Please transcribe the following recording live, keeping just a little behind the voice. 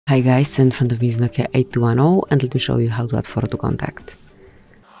Hi guys, in front of me is Nokia 8210 and let me show you how to add photo to contact.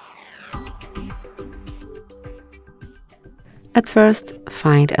 At first,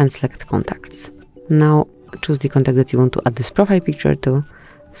 find and select contacts. Now choose the contact that you want to add this profile picture to,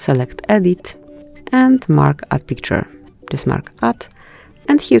 select edit and mark add picture. Just mark add,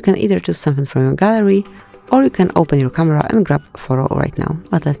 and here you can either choose something from your gallery or you can open your camera and grab a photo right now.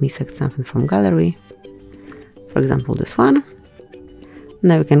 But let me select something from gallery, for example this one.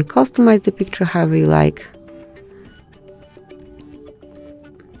 Now you can customize the picture however you like.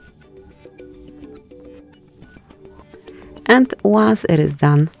 And once it is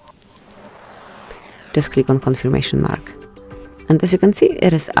done, just click on confirmation mark. And as you can see,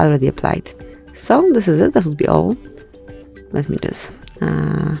 it is already applied. So this is it, that would be all. Let me just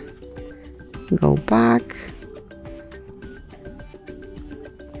go back,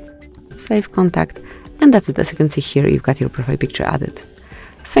 save contact, and that's it. As you can see here, you've got your profile picture added.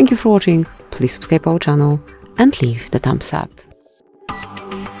 Thank you for watching, please subscribe our channel and leave the thumbs up.